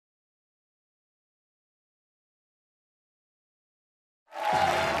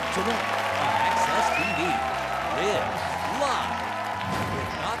tonight on Access TV. Live live with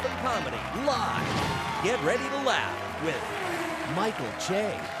Gotham Comedy Live. Get ready to laugh with Michael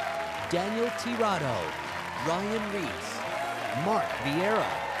Che, Daniel Tirado, Ryan Reese, Mark Vieira,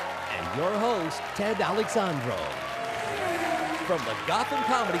 and your host, Ted Alexandro. From the Gotham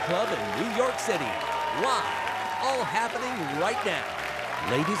Comedy Club in New York City, live, all happening right now.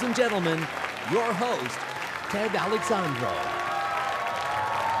 Ladies and gentlemen, your host, Ted Alexandro.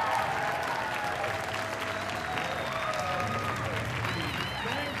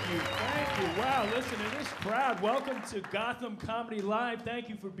 Thank you. Wow, listen to this crowd. Welcome to Gotham Comedy Live. Thank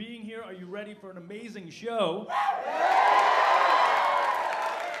you for being here. Are you ready for an amazing show?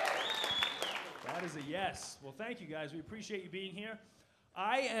 That is a yes. Well, thank you guys. We appreciate you being here.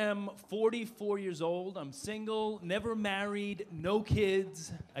 I am 44 years old. I'm single, never married, no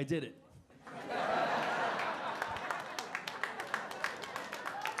kids. I did it.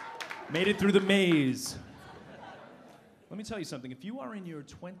 Made it through the maze. Let me tell you something. If you are in your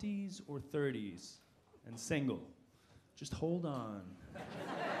 20s or 30s and single, just hold on.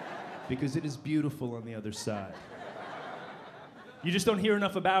 Because it is beautiful on the other side. You just don't hear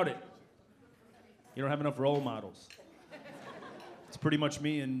enough about it. You don't have enough role models. It's pretty much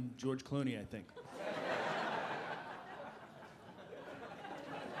me and George Clooney, I think.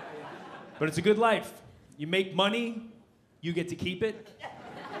 But it's a good life. You make money, you get to keep it.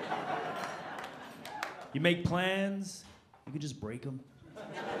 You make plans, you can just break them.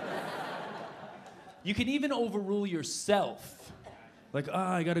 You can even overrule yourself. Like,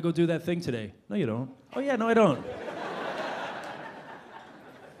 I gotta go do that thing today. No, you don't. Oh yeah, no, I don't.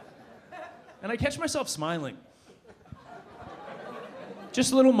 And I catch myself smiling.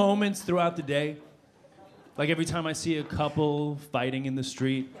 Just little moments throughout the day. Like every time I see a couple fighting in the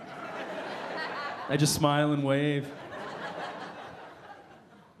street, I just smile and wave.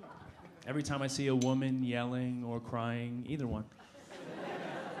 Every time I see a woman yelling or crying, either one,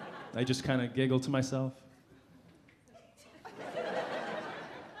 I just kind of giggle to myself.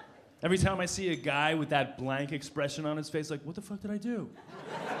 Every time I see a guy with that blank expression on his face, like, what the fuck did I do?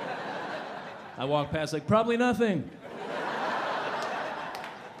 I walk past like, probably nothing.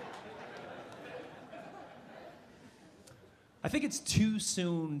 I think it's too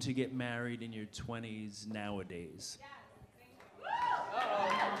soon to get married in your 20s nowadays.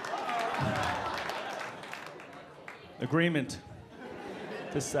 Agreement.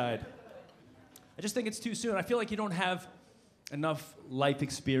 This side. I just think it's too soon. I feel like you don't have enough life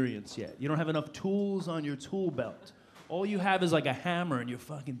experience yet. You don't have enough tools on your tool belt. All you have is like a hammer and you're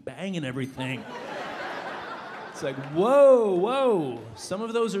fucking banging everything. It's like, whoa, some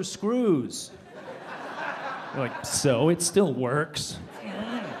of those are screws. You're like, so it still works.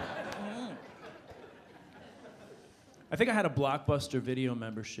 I think I had a Blockbuster video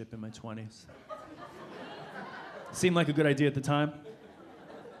membership in my 20s. Seemed like a good idea at the time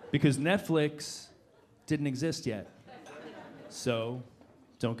because Netflix didn't exist yet. So,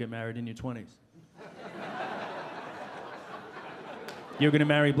 don't get married in your 20s. You're gonna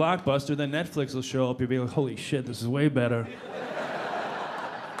marry Blockbuster, then Netflix will show up, you'll be like, holy shit, this is way better.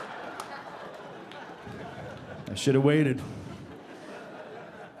 I should have waited.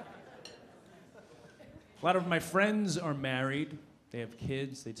 A lot of my friends are married, they have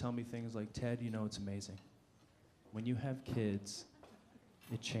kids, they tell me things like, Ted, you know it's amazing. When you have kids,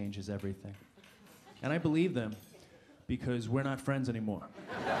 it changes everything. And I believe them because we're not friends anymore.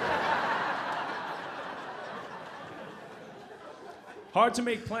 Hard to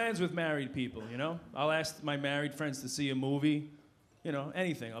make plans with married people, you know? I'll ask my married friends to see a movie, you know,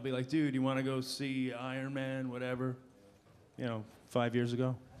 anything. I'll be like, dude, you wanna go see Iron Man, whatever? You know, 5 years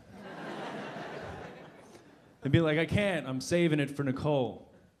ago. They'd be like, I can't, I'm saving it for Nicole.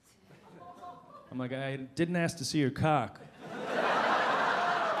 I'm like, I didn't ask to see your cock.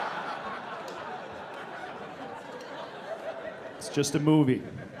 It's just a movie.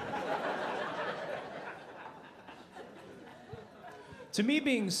 To me,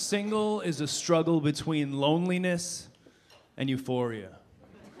 being single is a struggle between loneliness and euphoria.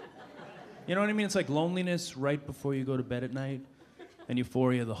 You know what I mean? It's like loneliness right before you go to bed at night, and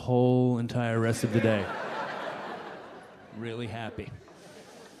euphoria the whole entire rest of the day. Really happy.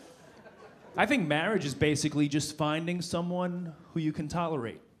 I think marriage is basically just finding someone who you can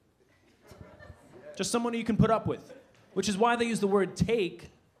tolerate. Just someone who you can put up with. Which is why they use the word take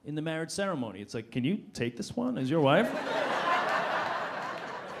in the marriage ceremony. It's like, can you take this one as your wife?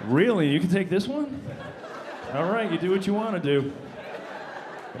 Really? You can take this one? All right, you do what you want to do.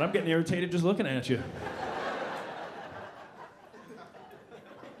 But I'm getting irritated just looking at you.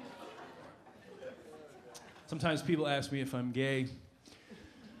 Sometimes people ask me if I'm gay.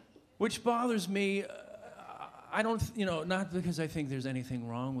 Which bothers me. I don't, not because I think there's anything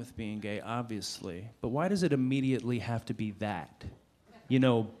wrong with being gay, obviously, but why does it immediately have to be that?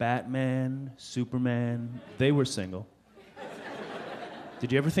 Batman, Superman, they were single.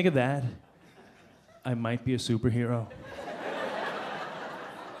 Did you ever think of that? I might be a superhero.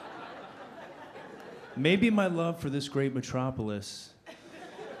 Maybe my love for this great metropolis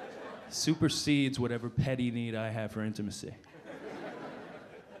supersedes whatever petty need I have for intimacy.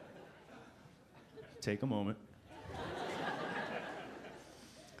 Take a moment.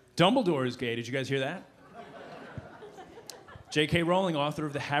 Dumbledore is gay. Did you guys hear that? J.K. Rowling, author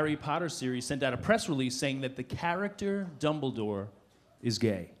of the Harry Potter series, sent out a press release saying that the character Dumbledore is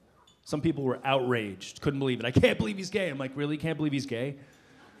gay. Some people were outraged, couldn't believe it. I can't believe he's gay. I'm like, really? Can't believe he's gay?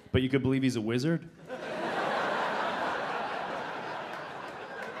 But you could believe he's a wizard?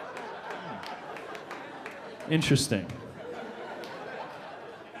 Interesting.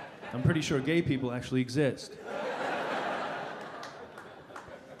 I'm pretty sure gay people actually exist.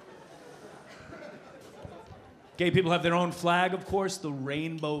 Gay people have their own flag, of course, the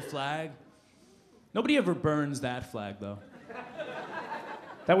rainbow flag. Nobody ever burns that flag, though.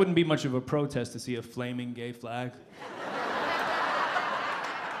 That wouldn't be much of a protest to see a flaming gay flag.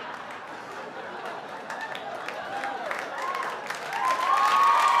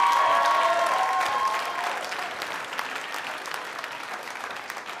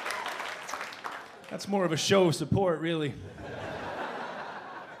 That's more of a show of support, really.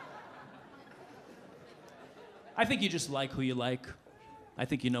 I think you just like who you like. I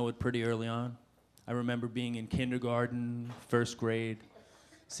think you know it pretty early on. I remember being in kindergarten, first grade,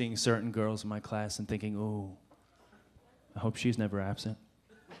 seeing certain girls in my class and thinking, oh, I hope she's never absent.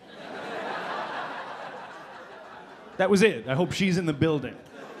 That was it. I hope she's in the building.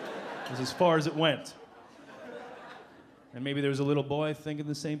 It was as far as it went. And maybe there was a little boy thinking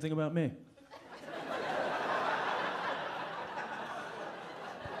the same thing about me.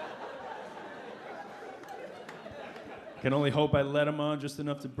 Can only hope I let him on just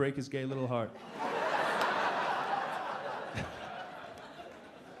enough to break his gay little heart.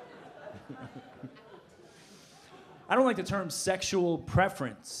 I don't like the term sexual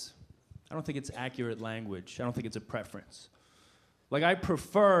preference. I don't think it's accurate language. I don't think it's a preference. Like, I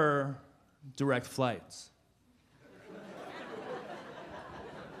prefer direct flights.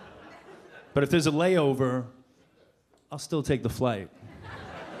 But if there's a layover, I'll still take the flight.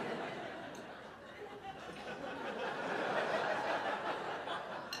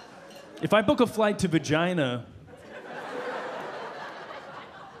 If I book a flight to Vagina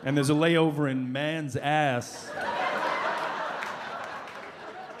and there's a layover in man's ass,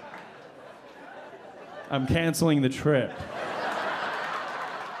 I'm canceling the trip.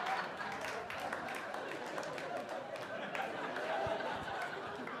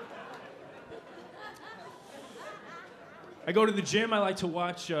 I go to the gym. I like to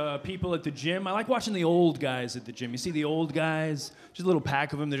watch people at the gym. I like watching the old guys at the gym. You see the old guys, just a little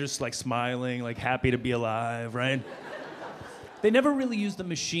pack of them. They're just like smiling, like happy to be alive, right? They never really use the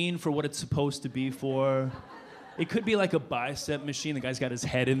machine for what it's supposed to be for. It could be like a bicep machine. The guy's got his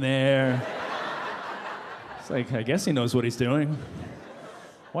head in there. It's like, I guess he knows what he's doing.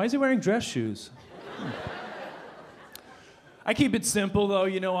 Why is he wearing dress shoes? I keep it simple, though.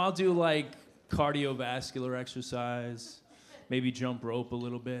 I'll do like cardiovascular exercise. Maybe jump rope a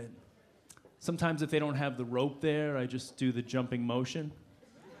little bit. Sometimes if they don't have the rope there, I just do the jumping motion.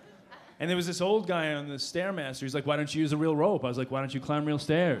 And there was this old guy on the Stairmaster. He's like, why don't you use a real rope? I was like, why don't you climb real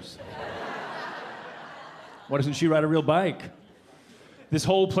stairs? Why doesn't she ride a real bike? This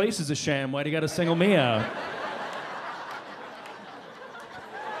whole place is a sham. Why do you gotta single me out?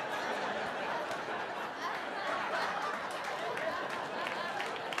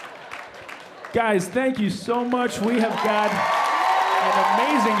 Guys, thank you so much. We have got an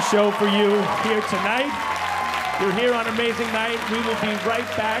amazing show for you here tonight. You're here on Amazing Night. We will be right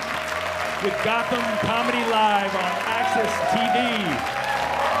back with Gotham Comedy Live on Access TV.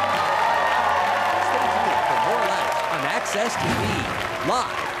 Stay tuned for more laughs on Access TV,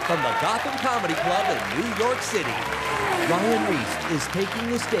 live from the Gotham Comedy Club in New York City. Ryan Reese is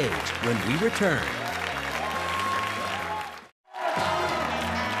taking the stage when we return.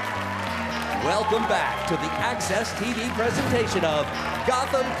 Welcome back to the Access TV presentation of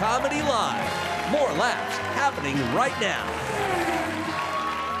Gotham Comedy Live. More laughs happening right now.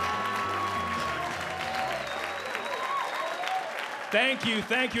 Thank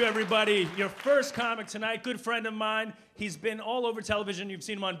you, everybody. Your first comic tonight, good friend of mine. He's been all over television. You've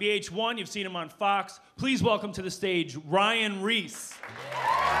seen him on VH1, you've seen him on Fox. Please welcome to the stage, Ryan Reese.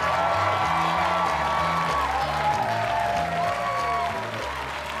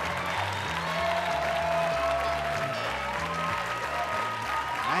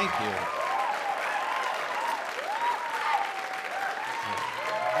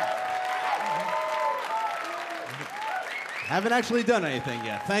 Haven't actually done anything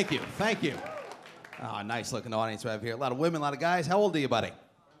yet. Thank you. Thank you. Oh, nice looking audience we have here. A lot of women, a lot of guys. How old are you, buddy?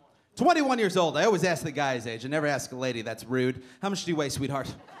 21 years old. I always ask the guy's age. I never ask a lady. That's rude. How much do you weigh,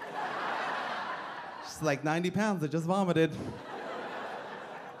 sweetheart? She's like 90 pounds. I just vomited.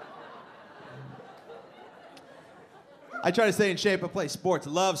 I try to stay in shape. I play sports.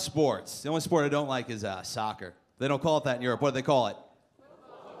 Love sports. The only sport I don't like is soccer. They don't call it that in Europe. What do they call it?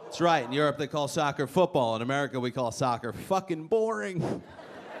 That's right. In Europe, they call soccer football. In America, we call soccer fucking boring.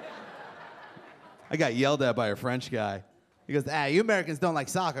 I got yelled at by a French guy. He goes, you Americans don't like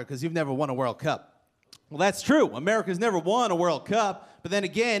soccer because you've never won a World Cup. Well, that's true. America's never won a World Cup. But then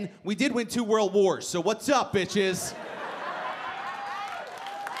again, we did win 2 world wars. So what's up, bitches?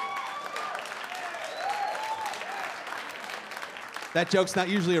 That joke's not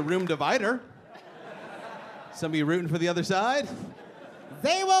usually a room divider. Some of you rooting for the other side?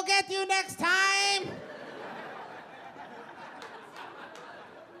 They will get you next time!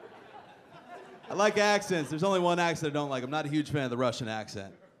 I like accents. There's only one accent I don't like. I'm not a huge fan of the Russian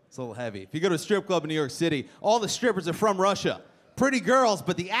accent. It's a little heavy. If you go to a strip club in New York City, all the strippers are from Russia. Pretty girls,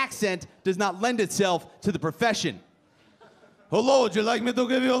 but the accent does not lend itself to the profession. Hello, would you like me to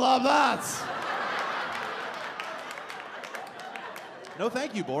give you a lap dance? No,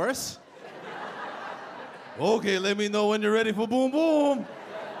 thank you, Boris. Okay, let me know when you're ready for boom boom.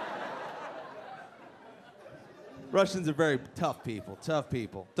 Russians are very tough people, tough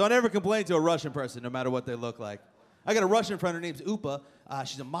people. Don't ever complain to a Russian person, no matter what they look like. I got a Russian friend, her name's Upa.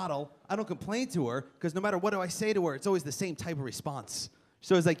 She's a model. I don't complain to her, because no matter what do I say to her, it's always the same type of response.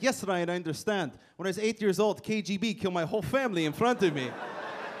 So it's like, yes, Ryan, I understand. When I was 8 years old, KGB killed my whole family in front of me.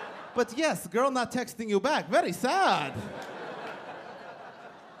 But yes, girl not texting you back, very sad.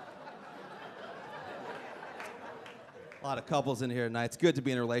 A lot of couples in here tonight. It's good to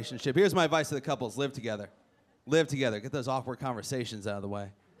be in a relationship. Here's my advice to the couples. Live together. Live together. Get those awkward conversations out of the way.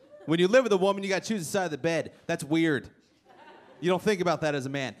 When you live with a woman, you got to choose the side of the bed. That's weird. You don't think about that as a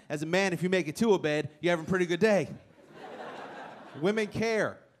man. As a man, if you make it to a bed, you're having a pretty good day. Women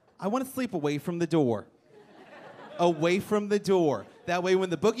care. I want to sleep away from the door. Away from the door. That way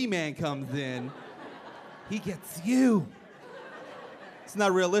when the boogeyman comes in, he gets you. It's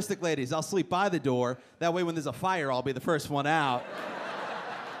not realistic, ladies. I'll sleep by the door. That way when there's a fire, I'll be the first one out.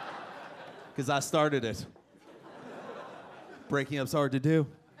 Because I started it. Breaking up's hard to do.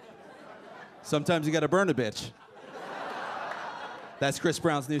 Sometimes you gotta burn a bitch. That's Chris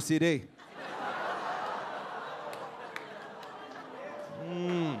Brown's new CD.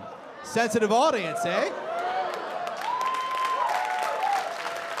 Sensitive audience, eh?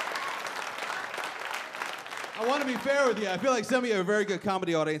 I want to be fair with you. I feel like some of you have a very good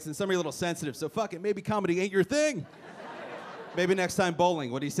comedy audience and some of you are a little sensitive, so fuck it, maybe comedy ain't your thing. Maybe next time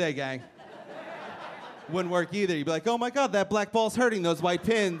bowling. What do you say, gang? Wouldn't work either. You'd be like, oh my God, that black ball's hurting those white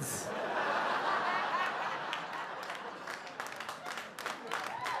pins.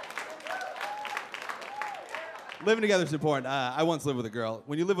 Living together is important. I once lived with a girl.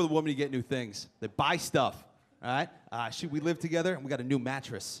 When you live with a woman, you get new things. They buy stuff, all right? We lived together, and we got a new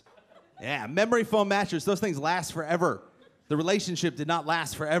mattress. Yeah, memory foam mattress. Those things last forever. The relationship did not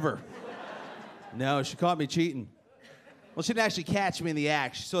last forever. No, she caught me cheating. Well, she didn't actually catch me in the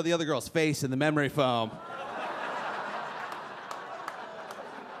act. She saw the other girl's face in the memory foam.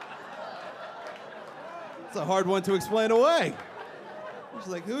 It's a hard one to explain away.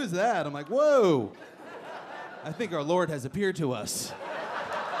 She's like, who is that? I'm like, whoa. I think our Lord has appeared to us.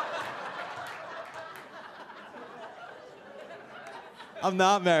 I'm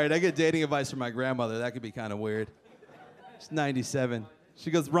not married. I get dating advice from my grandmother. That could be kind of weird. She's 97. She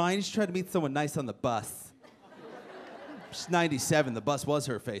goes, Ryan, you should try to meet someone nice on the bus. She's 97. The bus was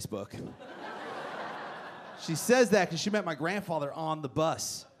her Facebook. She says that because she met my grandfather on the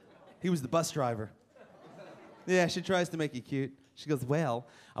bus. He was the bus driver. Yeah, she tries to make it cute. She goes, well,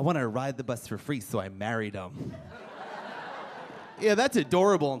 I wanted to ride the bus for free, so I married him. Yeah, that's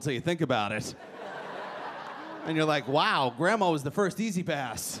adorable until you think about it. And you're like, wow, Grandma was the first Easy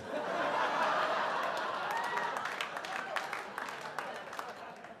Pass.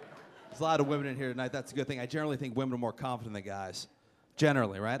 There's a lot of women in here tonight. That's a good thing. I generally think women are more confident than guys.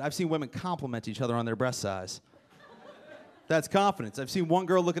 Generally, right? I've seen women compliment each other on their breast size. That's confidence. I've seen one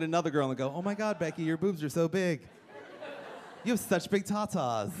girl look at another girl and go, oh my God, Becky, your boobs are so big. You have such big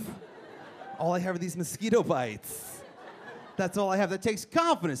tatas. All I have are these mosquito bites. That's all I have. That takes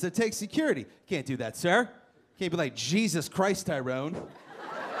confidence. That takes security. Can't do that, sir. Can't be like, Jesus Christ, Tyrone.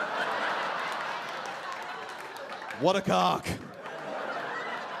 What a cock.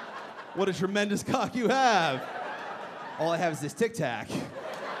 What a tremendous cock you have. All I have is this Tic Tac.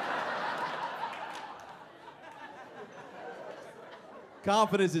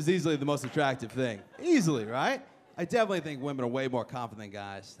 Confidence is easily the most attractive thing. Easily, right? I definitely think women are way more confident than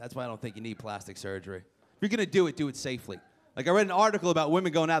guys. That's why I don't think you need plastic surgery. If you're gonna do it safely. Like I read an article about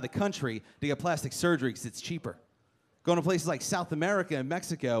women going out of the country to get plastic surgery because it's cheaper. Going to places like South America and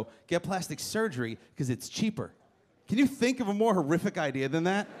Mexico, get plastic surgery because it's cheaper. Can you think of a more horrific idea than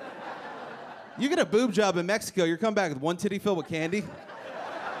that? You get a boob job in Mexico, you're coming back with one titty filled with candy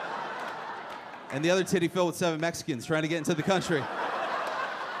and the other titty filled with 7 Mexicans trying to get into the country.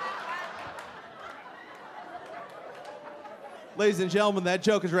 Ladies and gentlemen, that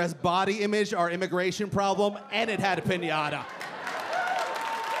joke addressed body image, our immigration problem, and it had a piñata.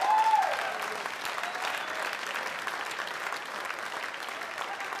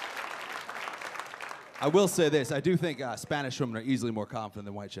 I will say this, I do think Spanish women are easily more confident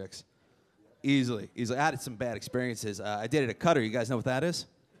than white chicks. Easily. I had some bad experiences. I dated a cutter, you guys know what that is?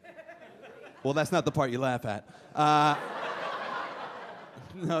 Well, that's not the part you laugh at.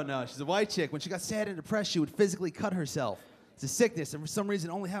 No, she's a white chick. When she got sad and depressed, she would physically cut herself. It's a sickness, and for some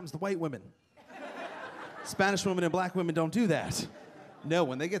reason, it only happens to white women. Spanish women and black women don't do that. No,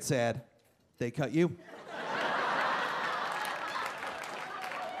 when they get sad, they cut you.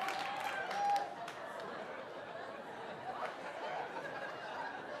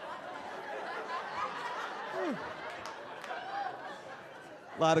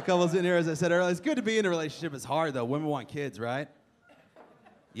 A lot of couples in here, as I said earlier. It's good to be in a relationship. It's hard, though. Women want kids, right?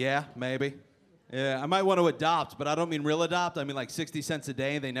 Yeah, maybe. Yeah, I might want to adopt, but I don't mean real adopt. I mean like 60 cents a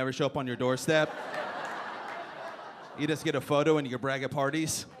day and they never show up on your doorstep. You just get a photo and you can brag at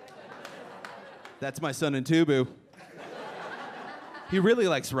parties. That's my son in Tubu. He really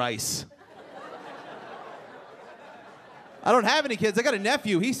likes rice. I don't have any kids. I got a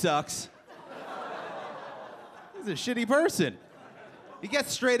nephew. He sucks. He's a shitty person. He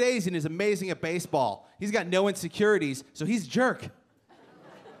gets straight A's and is amazing at baseball. He's got no insecurities, so he's a jerk.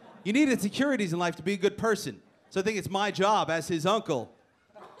 You need insecurities in life to be a good person. So I think it's my job as his uncle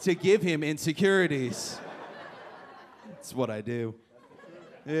to give him insecurities. That's what I do.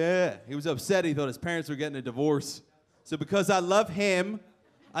 Yeah, he was upset. He thought his parents were getting a divorce. So because I love him,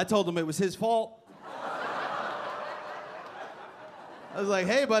 I told him it was his fault. I was like,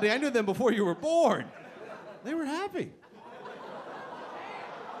 hey, buddy, I knew them before you were born. They were happy.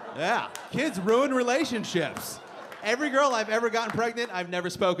 Yeah, kids ruin relationships. Every girl I've ever gotten pregnant, I've never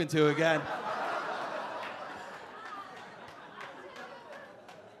spoken to again.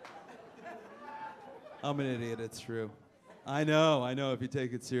 I'm an idiot, it's true. I know, if you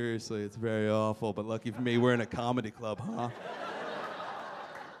take it seriously, it's very awful, but lucky for me, we're in a comedy club, huh?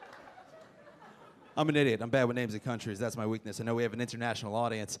 I'm an idiot. I'm bad with names of countries. That's my weakness. I know we have an international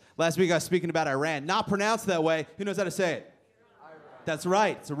audience. Last week I was speaking about Iran. Not pronounced that way. Who knows how to say it? Iran. That's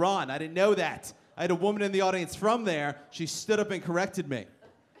right. It's Iran. I didn't know that. I had a woman in the audience from there. She stood up and corrected me.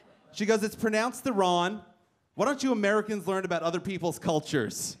 She goes, it's pronounced Iran. Why don't you Americans learn about other people's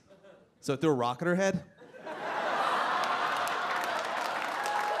cultures? So I threw a rock at her head.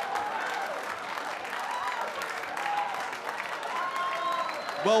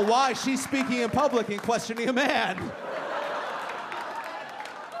 Well, why? She's speaking in public and questioning a man.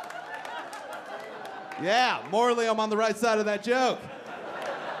 Yeah, morally, I'm on the right side of that joke.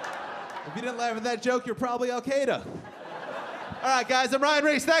 If you didn't laugh at that joke, you're probably Al Qaeda. All right, guys, I'm Ryan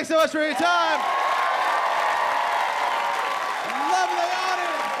Reese. Thanks so much for your time. Lovely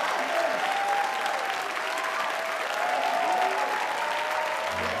audience.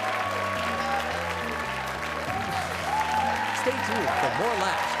 Stay tuned for more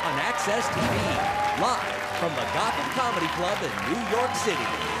laughs on Access TV, live from the Gotham Comedy Club in New York City.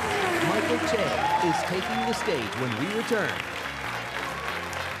 Michael Che is taking the stage when we return.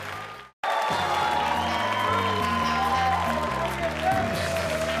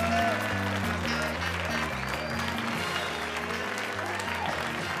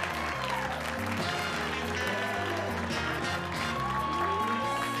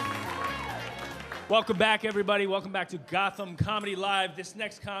 Welcome back, everybody. Welcome back to Gotham Comedy Live. This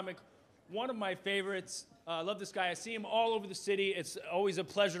next comic, one of my favorites. I love this guy. I see him all over the city. It's always a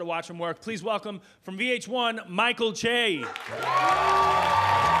pleasure to watch him work. Please welcome from VH1, Michael Che.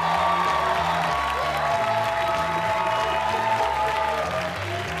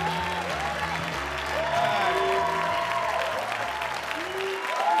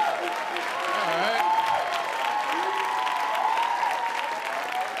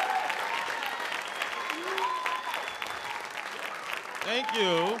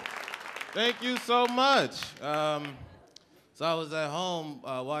 Thank you so much. So I was at home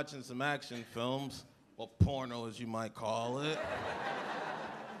watching some action films, or porno as you might call it.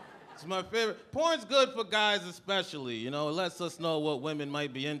 It's my favorite. Porn's good for guys especially, you know. It lets us know what women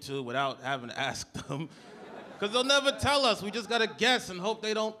might be into without having to ask them. Because they'll never tell us. We just got to guess and hope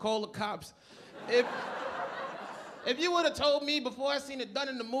they don't call the cops. If you would have told me before I seen it done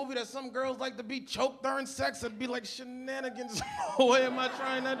in the movie that some girls like to be choked during sex, I'd be like, shenanigans. No way am I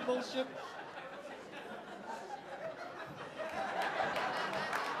trying that bullshit.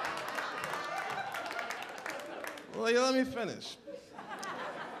 Well, yeah, let me finish.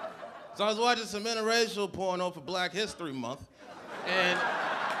 So I was watching some interracial porno for Black History Month, and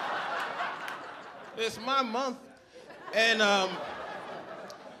it's my month, and I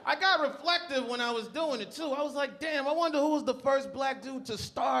got reflective when I was doing it too. I was like, damn, I wonder who was the first black dude to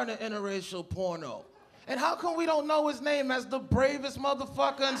star in an interracial porno. And how come we don't know his name as the bravest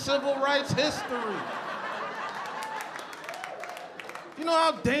motherfucker in civil rights history? You know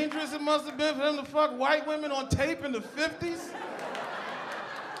how dangerous it must have been for him to fuck white women on tape in the 50s?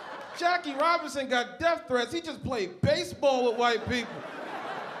 Jackie Robinson got death threats. He just played baseball with white people.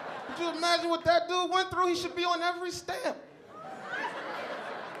 Could you imagine what that dude went through? He should be on every stamp.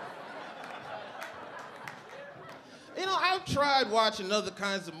 You know, I've tried watching other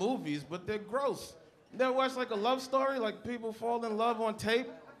kinds of movies, but they're gross. You ever watch like a love story, like people fall in love on tape?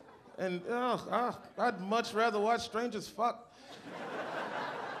 And I'd much rather watch Strangers Fuck.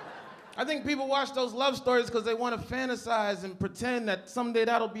 I think people watch those love stories because they want to fantasize and pretend that someday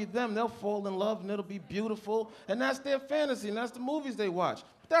that'll be them. They'll fall in love and it'll be beautiful. And that's their fantasy, and that's the movies they watch.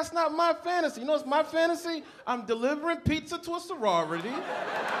 But that's not my fantasy. You know what's my fantasy? I'm delivering pizza to a sorority.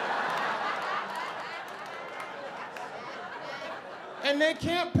 And they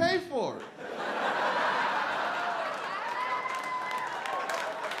can't pay for it.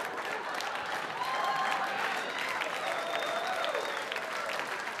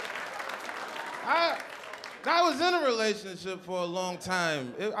 I was in a relationship for a long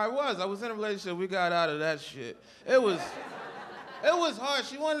time. I was in a relationship. We got out of that shit. It was hard.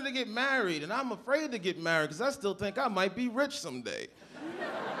 She wanted to get married, and I'm afraid to get married because I still think I might be rich someday.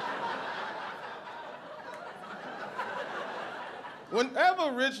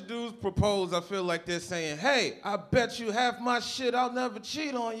 Whenever rich dudes propose, I feel like they're saying, hey, I bet you half my shit I'll never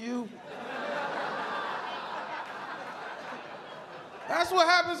cheat on you. That's what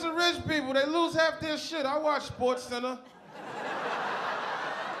happens to rich people. They lose half their shit. I watch SportsCenter.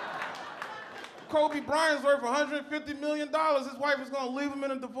 Kobe Bryant's worth $150 million. His wife is gonna leave him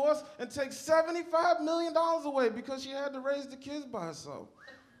in a divorce and take $75 million away because she had to raise the kids by herself.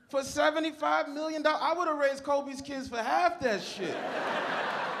 For $75 million, I would have raised Kobe's kids for half that shit.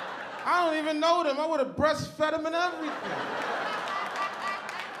 I don't even know them. I would have breastfed them and everything.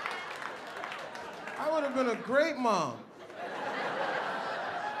 I would have been a great mom.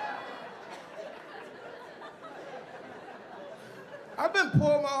 I've been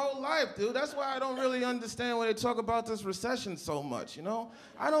poor my whole life, dude. That's why I don't really understand when they talk about this recession so much, you know?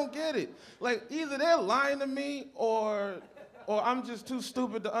 I don't get it. Like, either they're lying to me or I'm just too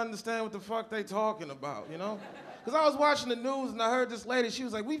stupid to understand what the fuck they talking about, you know? Because I was watching the news and I heard this lady, she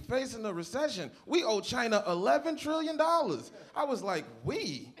was like, we facing a recession. We owe China $11 trillion. I was like,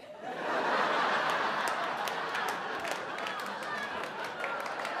 we?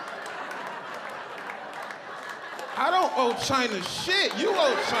 I don't owe China shit. You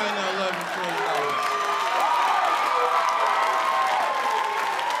owe China $11 trillion.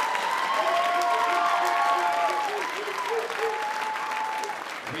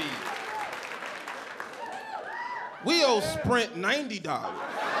 We owe Sprint $90.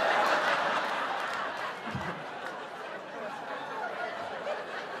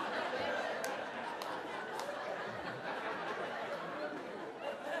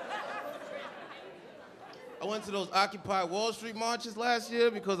 I went to those Occupy Wall Street marches last year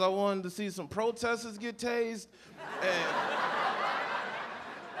because I wanted to see some protesters get tased. And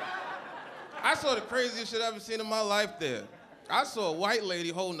I saw the craziest shit I've ever seen in my life there. I saw a white lady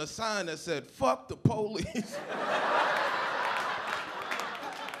holding a sign that said, fuck the police.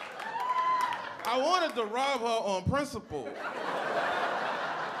 I wanted to rob her on principle.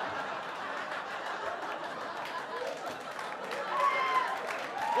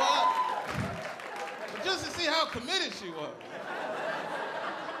 Well, just to see how committed she was.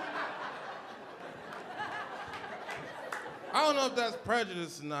 I don't know if that's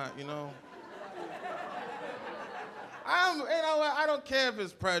prejudice or not, you know? I don't care if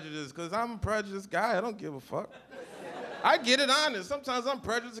it's prejudice, because I'm a prejudiced guy. I don't give a fuck. I get it honest. Sometimes I'm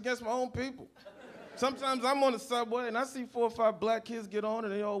prejudiced against my own people. Sometimes I'm on the subway and I see 4 or 5 black kids get on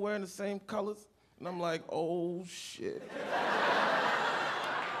and they all wearing the same colors. And I'm like, oh, shit.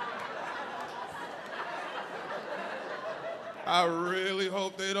 I really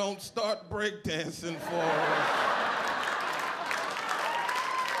hope they don't start breakdancing for us.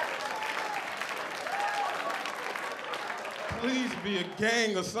 Please be a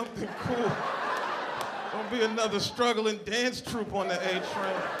gang or something cool. Don't be another struggling dance troupe on the A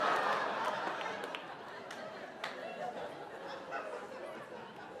train.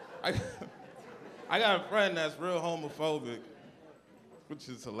 I got a friend that's real homophobic, which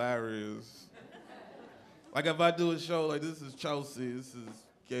is hilarious. Like if I do a show like this is Chelsea, this is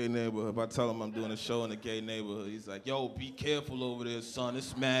gay neighborhood. If I tell him I'm doing a show in a gay neighborhood, he's like, yo, be careful over there, son,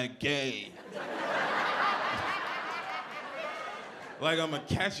 it's mad gay. Like I'm gonna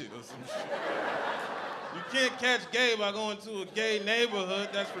catch it or some shit. You can't catch gay by going to a gay neighborhood,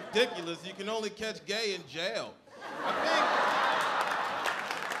 that's ridiculous. You can only catch gay in jail.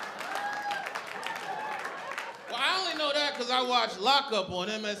 I only know that because I watch Lockup on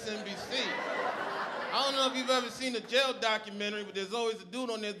MSNBC. I don't know if you've ever seen a jail documentary, but there's always a dude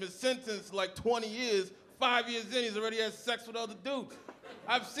on there that's been sentenced like 20 years. 5 years in, he's already had sex with other dudes.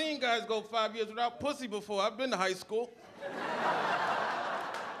 I've seen guys go 5 years without pussy before. I've been to high school.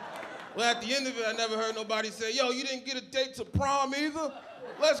 Well, at the end of it, I never heard nobody say, yo, you didn't get a date to prom either?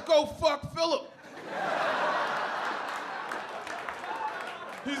 Let's go fuck Philip.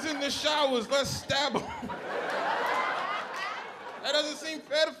 He's in the showers, let's stab him. That doesn't seem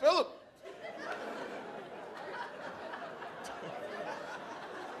fair to Philip.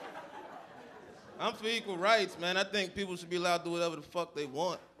 I'm for equal rights, man. I think people should be allowed to do whatever the fuck they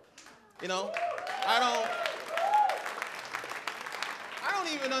want. You know? I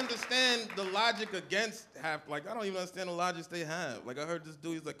don't even understand the logic against I don't even understand the logics they have. Like I heard this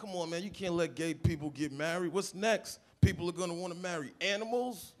dude, he's like, come on, man, you can't let gay people get married. What's next? People are gonna wanna marry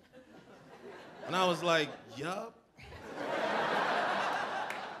animals? And I was like, yup.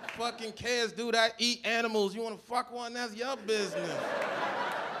 Fucking cares, dude, I eat animals. You wanna fuck one? That's your business.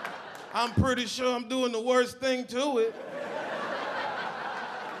 I'm pretty sure I'm doing the worst thing to it.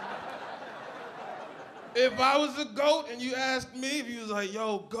 If I was a goat and you asked me, if you was like,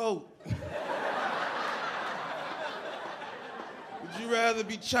 yo, goat, would you rather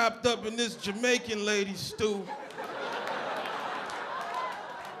be chopped up in this Jamaican lady stew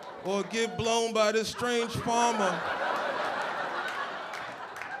or get blown by this strange farmer?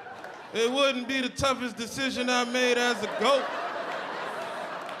 It wouldn't be the toughest decision I made as a goat.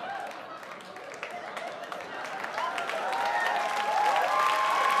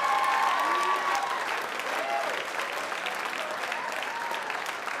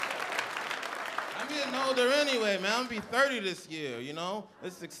 Anyway, man, I'm gonna be 30 this year, you know?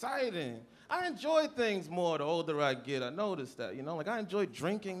 It's exciting. I enjoy things more the older I get. I noticed that, you know? Like, I enjoy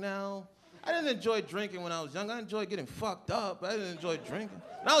drinking now. I didn't enjoy drinking when I was young. I enjoyed getting fucked up. I didn't enjoy drinking.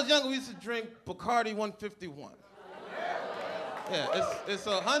 When I was younger, we used to drink Bacardi 151. Yeah, it's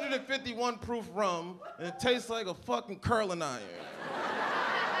a 151 proof rum, and it tastes like a fucking curling iron.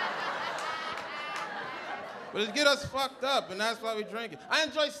 But it get us fucked up, and that's why we drink it. I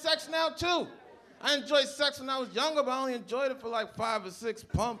enjoy sex now, too. I enjoyed sex when I was younger, but I only enjoyed it for like 5 or 6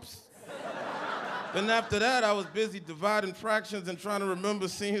 pumps. Then after that, I was busy dividing fractions and trying to remember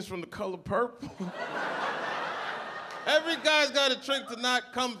scenes from The Color Purple. Every guy's got a trick to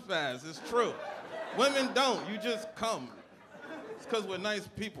not come fast, it's true. Women don't, you just come. It's because we're nice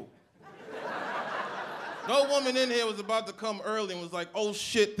people. No woman in here was about to come early and was like, oh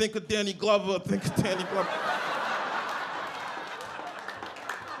shit, think of Danny Glover, think of Danny Glover.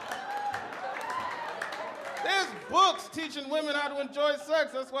 Books teaching women how to enjoy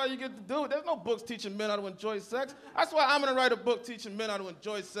sex. That's why you get to do it. There's no books teaching men how to enjoy sex. That's why I'm gonna write a book teaching men how to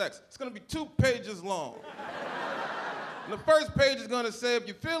enjoy sex. It's gonna be 2 pages long. And the first page is gonna say, if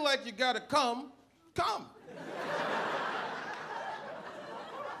you feel like you gotta come, come.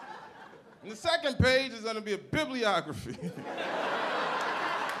 And the second page is gonna be a bibliography.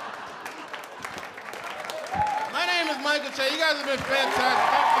 My name is Michael Che. You guys have been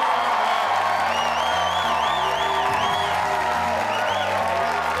fantastic. Thank you so much.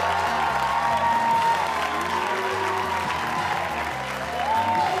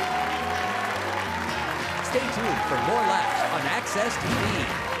 Stay tuned for more laughs on Access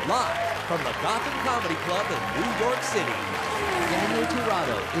TV, live from the Gotham Comedy Club in New York City. Daniel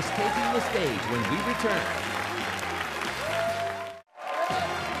Tirado is taking the stage when we return.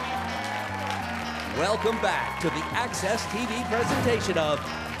 Welcome back to the Access TV presentation of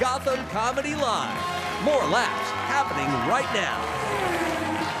Gotham Comedy Live. More laughs happening right now.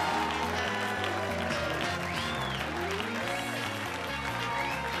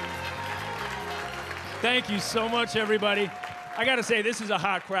 Thank you so much, everybody. I gotta say, this is a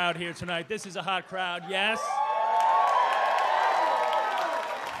hot crowd here tonight. This is a hot crowd, yes?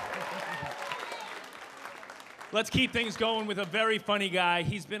 Let's keep things going with a very funny guy.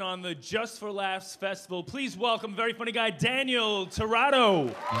 He's been on the Just for Laughs Festival. Please welcome very funny guy, Daniel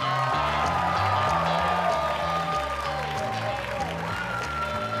Tirado.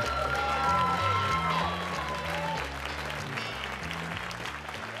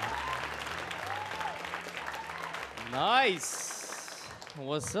 Nice.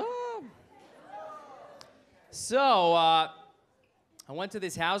 What's up? So, I went to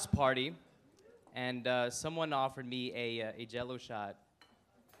this house party, and someone offered me a Jell-O shot.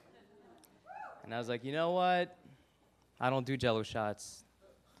 And I was like, you know what? I don't do Jell-O shots.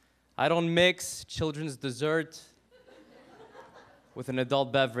 I don't mix children's dessert with an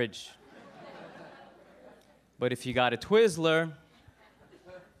adult beverage. But if you got a Twizzler,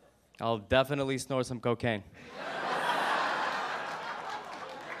 I'll definitely snort some cocaine.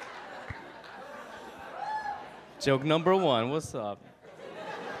 Joke number one, what's up?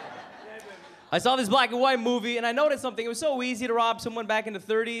 I saw this black and white movie, and I noticed something. It was so easy to rob someone back in the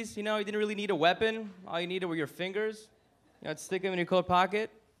 30s. You know, you didn't really need a weapon. All you needed were your fingers. You know, stick them in your coat pocket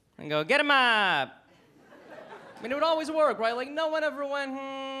and go, get him up. I mean, it would always work, right? Like, no one ever went,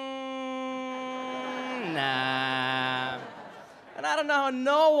 nah. And I don't know how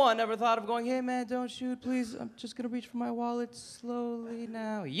no one ever thought of going, hey, man, don't shoot, please. I'm just gonna reach for my wallet slowly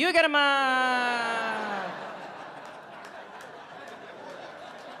now. You get him up.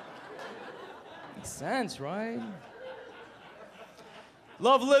 Makes sense, right?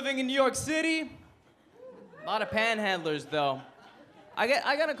 Love living in New York City. A lot of panhandlers, though. I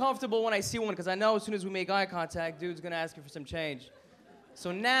get uncomfortable when I see one because I know as soon as we make eye contact, dude's gonna ask you for some change.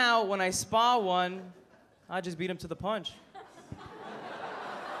 So now, when I spot one, I just beat him to the punch.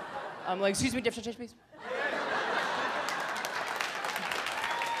 I'm like, excuse me, do you have some change, please?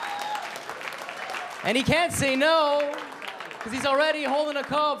 And he can't say no. Because he's already holding a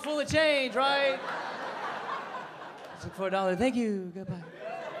cup full of change, right? Just look for $1. Thank you. Goodbye.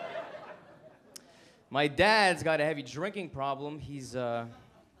 My dad's got a heavy drinking problem. He's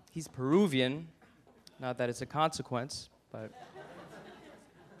Peruvian. Not that it's a consequence, but...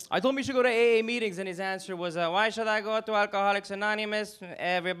 I told him he should go to AA meetings, and his answer was, why should I go to Alcoholics Anonymous?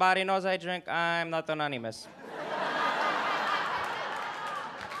 Everybody knows I drink. I'm not anonymous.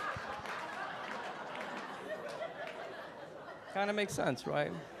 Kind of makes sense, right?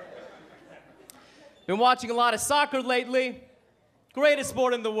 Been watching a lot of soccer lately. Greatest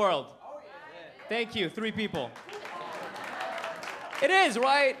sport in the world. Thank you, 3 people. It is,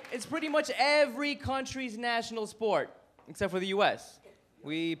 right? It's pretty much every country's national sport, except for the US.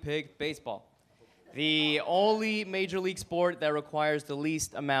 We picked baseball. The only major league sport that requires the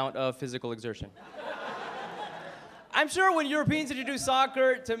least amount of physical exertion. I'm sure when Europeans introduce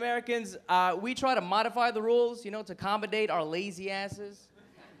soccer to Americans, we try to modify the rules, you know, to accommodate our lazy asses.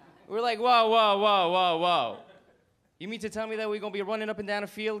 We're like, whoa, whoa, whoa, whoa, whoa. You mean to tell me that we're gonna be running up and down a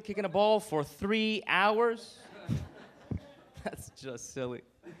field, kicking a ball for 3 hours? That's just silly.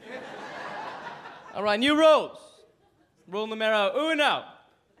 All right, new rules. Rule numero uno.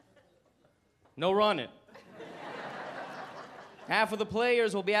 No running. Half of the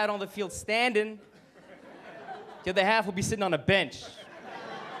players will be out on the field standing. The other half will be sitting on a bench.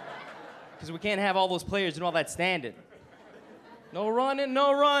 Because we can't have all those players doing all that standing. No running,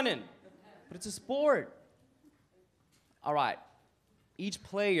 no running. But it's a sport. All right. Each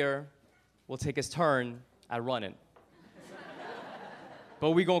player will take his turn at running.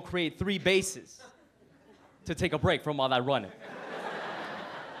 But we're going to create 3 bases to take a break from all that running.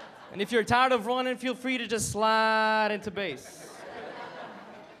 And if you're tired of running, feel free to just slide into base.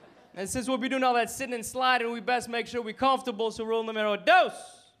 And since we'll be doing all that sitting and sliding, we best make sure we're comfortable, so rule numero dos.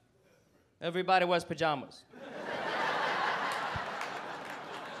 Everybody wears pajamas.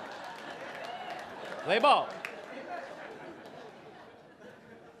 Play ball.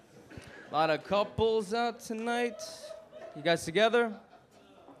 A lot of couples out tonight. You guys together?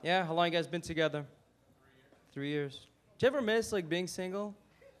 Yeah, how long you guys been together? 3 years. Did you ever miss, like, being single?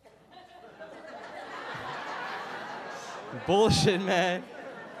 Bullshit, man.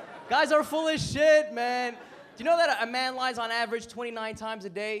 Guys are full of shit, man. Do you know that a man lies on average 29 times a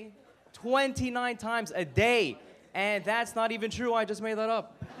day? 29 times a day. And that's not even true, I just made that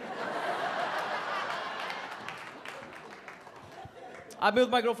up. I've been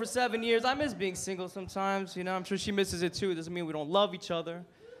with my girl for 7 years. I miss being single sometimes, you know. I'm sure she misses it too. It doesn't mean we don't love each other.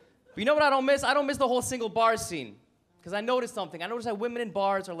 But you know what I don't miss? I don't miss the whole single bar scene. Because I noticed something. I noticed that women in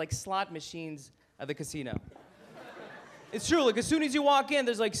bars are like slot machines at the casino. It's true, like as soon as you walk in,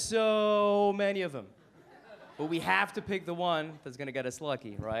 there's like so many of them. But we have to pick the one that's gonna get us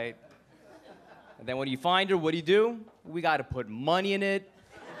lucky, right? And then when you find her, what do? We gotta put money in it,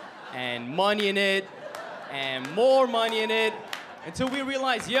 and money in it, and more money in it until we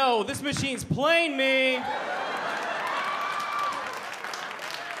realize, yo, this machine's playing me.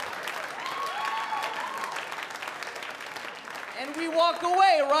 And we walk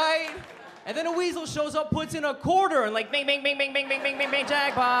away, right? And then a weasel shows up, puts in a quarter, and like, bing, bing, bing, bing, bing, bing, bing, bing, bing,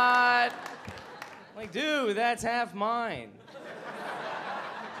 jackpot. Like, dude, that's half mine.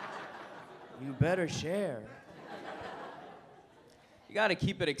 You better share. You gotta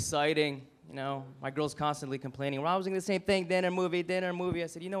keep it exciting. You know, my girl's constantly complaining. We're always doing the same thing, dinner, movie. I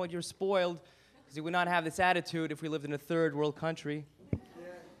said, you know what, you're spoiled, because you would not have this attitude if we lived in a third world country. Yeah.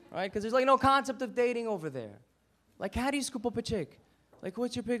 Right? Because there's like no concept of dating over there. Like, how do you scoop up a chick? Like,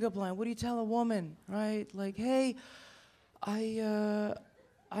 what's your pickup line? What do you tell a woman, right? Like, hey, I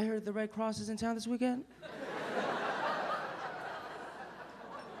heard the Red Cross is in town this weekend.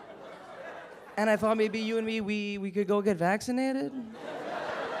 And I thought maybe you and me, we could go get vaccinated.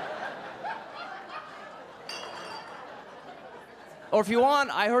 Or if you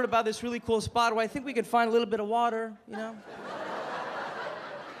want, I heard about this really cool spot where I think we could find a little bit of water, you know?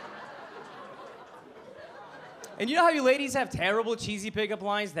 And you know how you ladies have terrible, cheesy pickup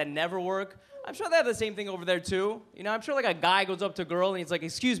lines that never work? I'm sure they have the same thing over there, too. You know, I'm sure like a guy goes up to a girl and he's like,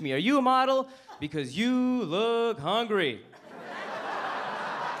 excuse me, are you a model? Because you look hungry.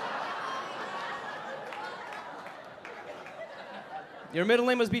 Your middle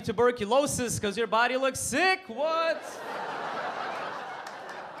name must be tuberculosis because your body looks sick. What?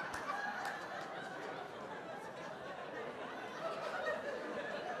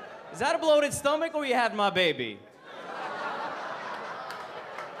 Is that a bloated stomach or you had my baby?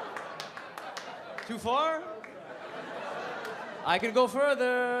 Too far? I can go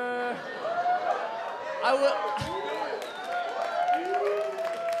further.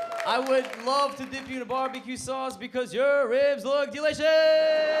 I would love to dip you in a barbecue sauce because your ribs look delicious.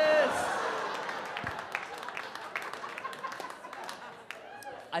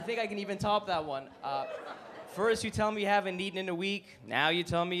 I think I can even top that one. First, you tell me you haven't eaten in a week. Now you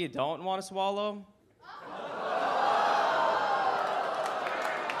tell me you don't want to swallow.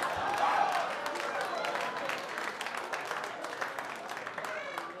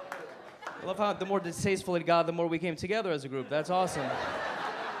 I love how the more distasteful it got, the more we came together as a group. That's awesome.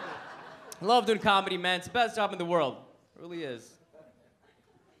 I love doing comedy, man. It's the best job in the world. It really is.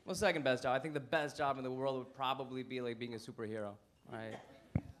 Well, second best job. I think the best job in the world would probably be like being a superhero, right?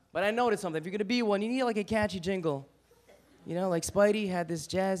 But I noticed something. If you're gonna be one, you need like a catchy jingle. You know, like Spidey had this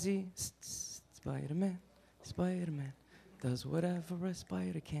jazzy Spider-Man, Spider-Man does whatever a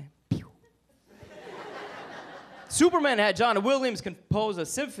spider can. Pew. Superman had John Williams compose a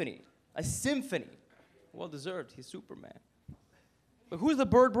symphony. A symphony. Well deserved. He's Superman. But who's the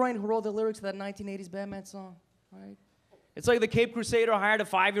bird brain who wrote the lyrics to that 1980s Batman song? Right? It's like the Cape Crusader hired a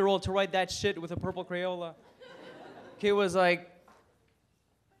 5-year-old to write that shit with a purple Crayola. Kid was like,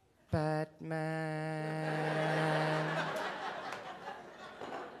 Batman.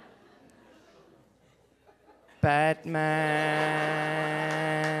 Batman.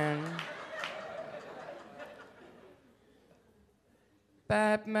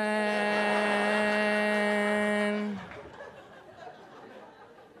 Batman.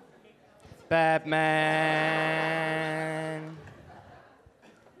 Batman.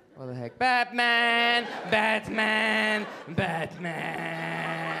 What the heck? Batman, Batman, Batman.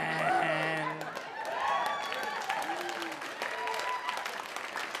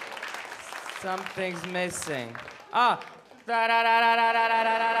 Something's missing. Ah, da da da da da da da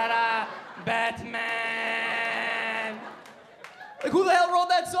da da da. Batman. Like, who the hell wrote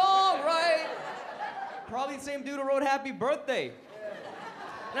that song, right? Probably the same dude who wrote Happy Birthday.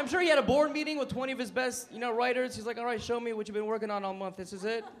 And I'm sure he had a board meeting with 20 of his best, writers. He's like, all right, show me what you've been working on all month. This is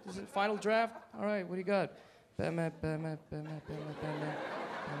it? This is the final draft? All right, what do you got? Batman, Batman, Batman, Batman, Batman,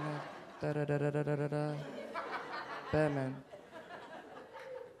 Batman, da-da-da-da-da-da-da. Batman.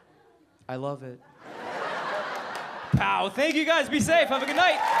 I love it. Pow, thank you guys. Be safe. Have a good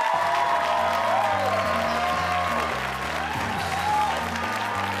night.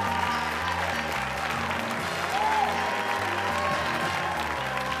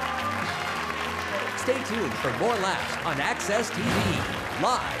 Stay tuned for more laughs on Access TV,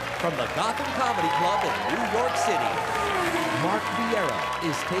 live from the Gotham Comedy Club in New York City. Mark Vieira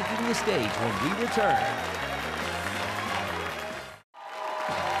is taking the stage when we return.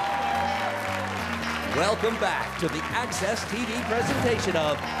 Welcome back to the Access TV presentation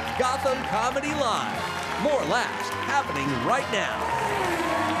of Gotham Comedy Live. More laughs happening right now.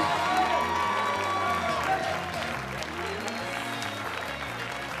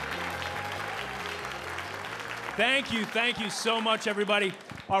 Thank you so much, everybody.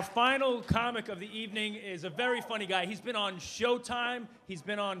 Our final comic of the evening is a very funny guy. He's been on Showtime. He's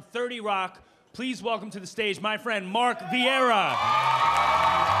been on 30 Rock. Please welcome to the stage my friend Mark Vieira.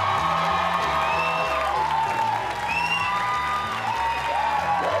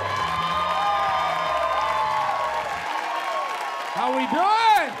 How we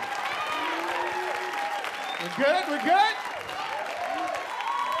doing? We're good? We're good?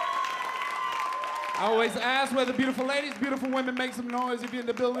 I always ask whether beautiful ladies, beautiful women, make some noise if you're in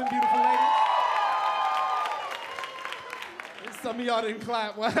the building, beautiful ladies. Some of y'all didn't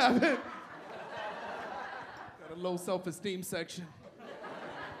clap. What happened? Got a low self-esteem section.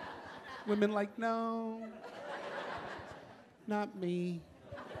 Women like, no, not me.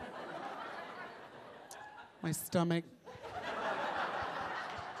 My stomach.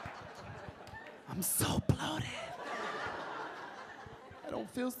 I'm so bloated. I don't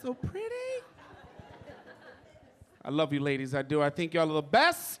feel so pretty. I love you, ladies. I do. I think y'all are the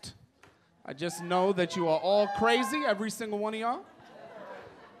best. I just know that you are all crazy, every single one of y'all.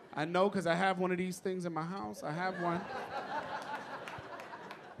 I know because I have one of these things in my house. I have one.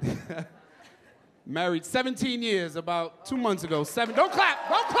 Married 17 years, about 2 months ago. Don't clap!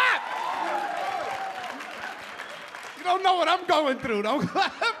 Don't clap! You don't know what I'm going through. Don't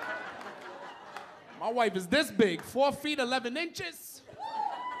clap. My wife is this big, 4 feet, 11 inches.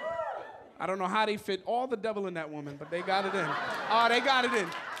 I don't know how they fit all the devil in that woman, but they got it in. Oh, they got it in.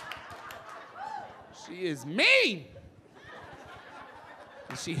 She is mean.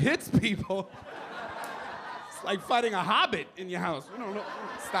 And she hits people. It's like fighting a hobbit in your house. No.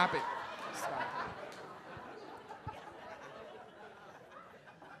 Stop it. Stop it.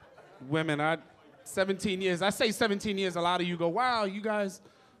 Women, 17 years. I say 17 years, a lot of you go, wow, you guys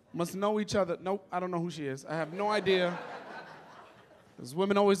must know each other. Nope, I don't know who she is. I have no idea. Because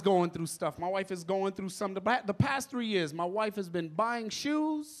women always going through stuff. My wife is going through some. The past 3 years, my wife has been buying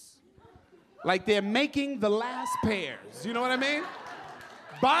shoes like they're making the last pairs. You know what I mean?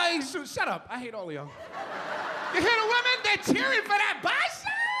 Buying shoes. Shut up. I hate all of y'all. You hear the women? They're cheering for that buy shoe.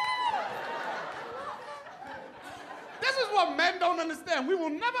 This is what men don't understand. We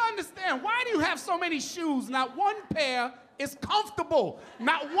will never understand. Why do you have so many shoes? Not one pair is comfortable.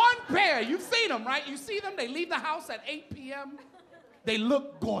 Not one pair. You've seen them, right? You see them. They leave the house at 8 p.m. They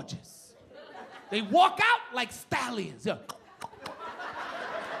look gorgeous. They walk out like stallions. Yeah.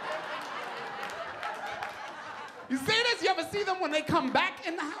 You see this? You ever see them when they come back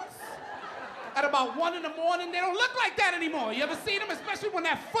in the house? At about 1 in the morning, they don't look like that anymore. You ever see them, especially when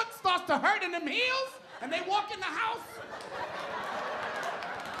that foot starts to hurt in them heels and they walk in the house?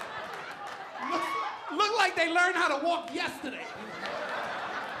 Look like they learned how to walk yesterday.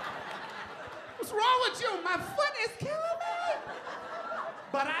 What's wrong with you? My foot is killing me.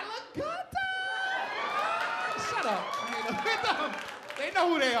 But I look good, though. Shut up. They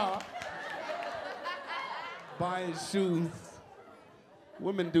know who they are. Buying shoes.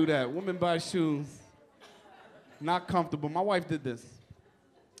 Women do that. Women buy shoes. Not comfortable. My wife did this.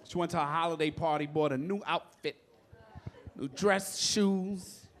 She went to a holiday party, bought a new outfit, new dress,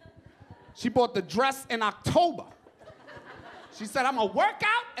 shoes. She bought the dress in October. She said, I'm gonna work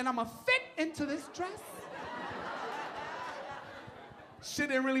out and I'm gonna fit into this dress. Shit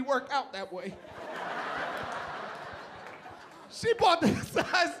didn't really work out that way. She bought the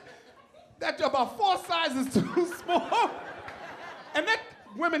size, that's about 4 sizes too small. And then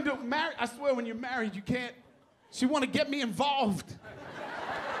women do, I swear when you're married, you can't, she wanna get me involved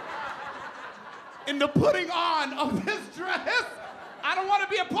in the putting on of this dress. I don't wanna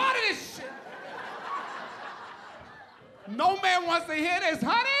be a part of this shit. No man wants to hear this.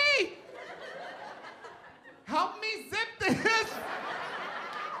 Honey, help me zip this.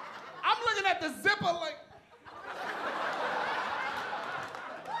 I'm looking at the zipper like,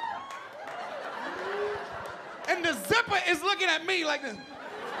 and the zipper is looking at me like this.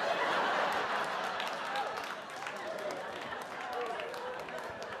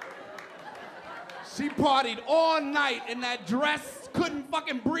 She partied all night in that dress, couldn't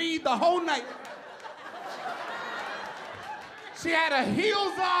fucking breathe the whole night. She had her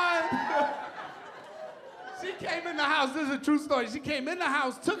heels on. She came in the house, this is a true story. She came in the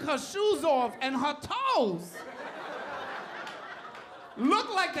house, took her shoes off, and her toes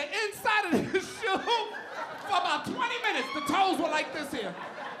looked like the inside of the shoe for about 20 minutes. The toes were like this here.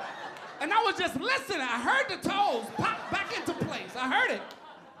 And I was just listening. I heard the toes pop back into place. I heard it.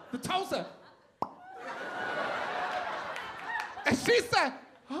 The toes said, and she said,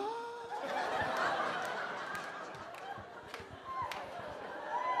 oh.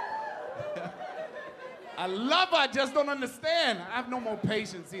 I love her, I just don't understand. I have no more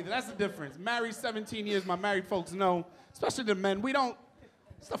patience either. That's the difference. Married 17 years, my married folks know, especially the men, we don't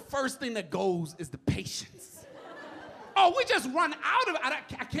It's the first thing that goes is the patience. Oh, we just run out of it.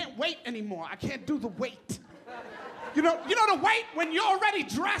 I can't wait anymore. I can't do the wait. You know the wait when you're already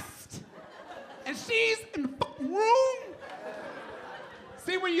dressed and she's in the fucking room?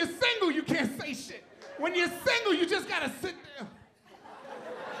 See, when you're single, you can't say shit. When you're single, you just gotta sit there.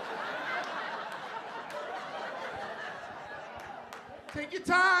 Take your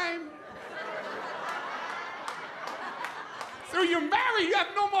time. So you're married, you have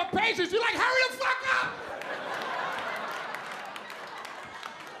no more patience. You're like, hurry the fuck up!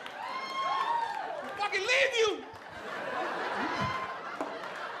 I fucking leave you.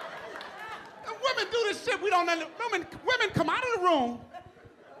 And women do this shit we don't know. Women come out of the room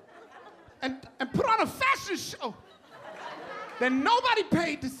and put on a fashion show that nobody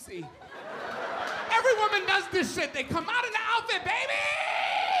paid to see. Every woman does this shit. They come out in the outfit, baby!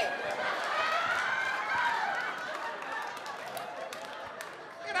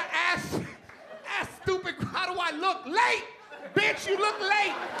 Get an ass stupid, how do I look? Late! Bitch, you look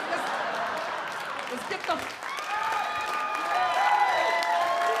late. Let's get the...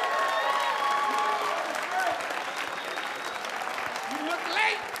 You look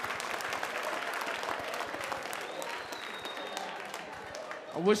late.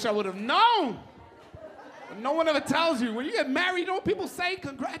 I wish I would have known. But no one ever tells you. When you get married, you know what people say?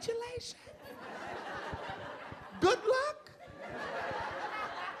 Congratulations. Good luck.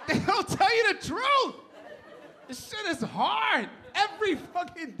 They don't tell you the truth. This shit is hard every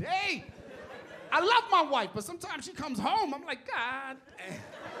fucking day. I love my wife, but sometimes she comes home, I'm like, God damn.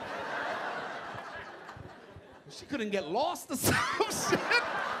 She couldn't get lost or some shit.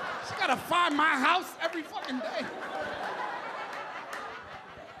 She gotta find my house every fucking day.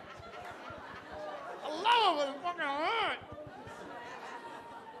 I love her, but it fucking hurt.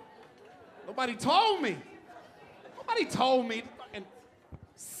 Nobody told me. Nobody told me fucking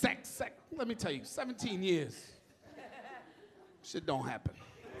sex. Let me tell you, 17 years. Shit don't happen.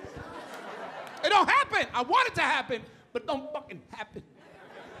 It don't happen. I want it to happen, but it don't fucking happen.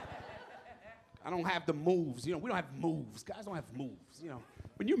 I don't have the moves. You know, we don't have moves. Guys don't have moves. You know,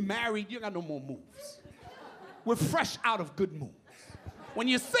 when you're married, you got no more moves. We're fresh out of good moves. When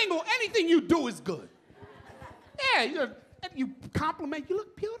you're single, anything you do is good. Yeah, you compliment. You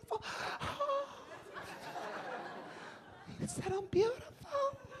look beautiful. Oh, you said I'm beautiful.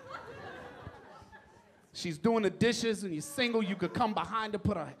 She's doing the dishes, and you're single. You could come behind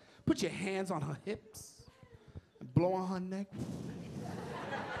her, put your hands on her hips, and blow on her neck.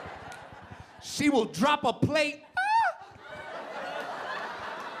 She will drop a plate. Ah!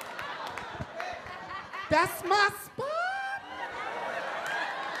 That's my spot.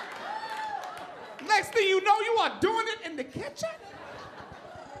 Next thing you know, you are doing it in the kitchen.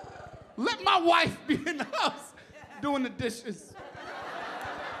 Let my wife be in the house doing the dishes.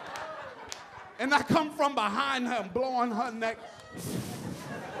 And I come from behind her and blow on her neck.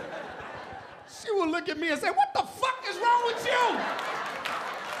 She will look at me and say, what the fuck is wrong with you?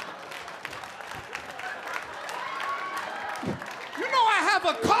 You know I have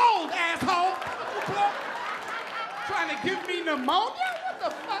a cold, asshole. Trying to give me pneumonia? What the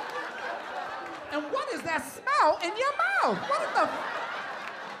fuck? And what is that smell in your mouth? What is the...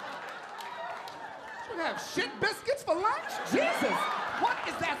 You have shit biscuits for lunch? Jesus, what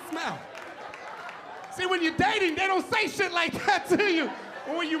is that smell? See, when you're dating, they don't say shit like that to you.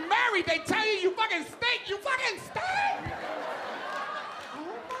 But when you're married, they tell you you fucking stink. You fucking stink.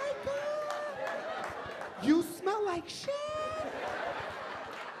 Oh my God. You smell like shit.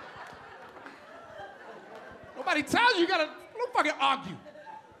 Nobody tells you gotta, don't fucking argue.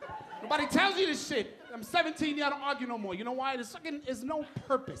 Nobody tells you this shit. I'm 17, I don't argue no more. You know why? There's fucking is no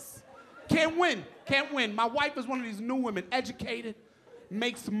purpose. Can't win, can't win. My wife is one of these new women, educated,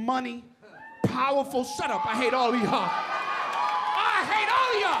 makes money, powerful. Shut up, I hate all of y'all. I hate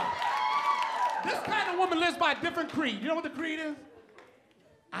all of y'all. This kind of woman lives by a different creed. You know what the creed is?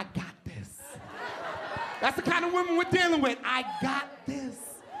 I got this. That's the kind of woman we're dealing with. I got this.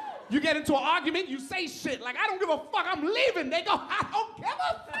 You get into an argument, you say shit like, I don't give a fuck, I'm leaving. They go, I don't give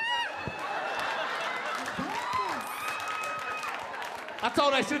a fuck. I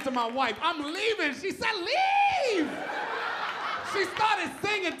told that shit to my wife. I'm leaving. She said, leave. She started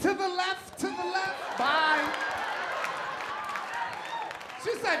singing to the left, bye.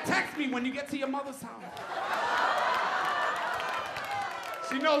 She said, text me when you get to your mother's house.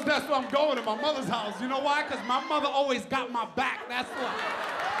 She knows that's where I'm going, to my mother's house. You know why? Because my mother always got my back, that's why.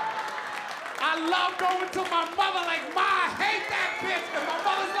 I love going to my mother like, Ma, I hate that bitch, and my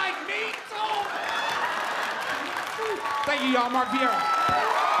mother's like, me too. Thank you, y'all. Mark Vieira.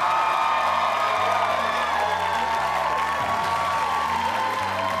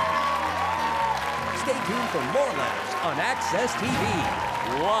 tuned for more laughs on Access TV,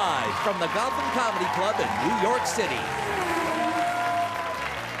 live from the Gotham Comedy Club in New York City.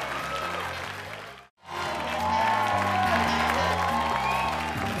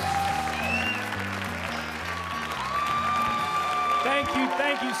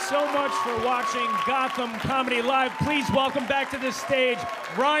 Thank you so much for watching Gotham Comedy Live. Please welcome back to the stage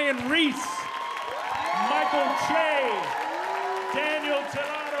Ryan Reese, Michael Che, Daniel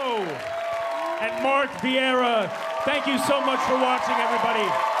Tirado, and Mark Vieira. Thank you so much for watching, everybody.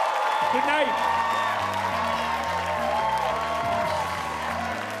 Good night.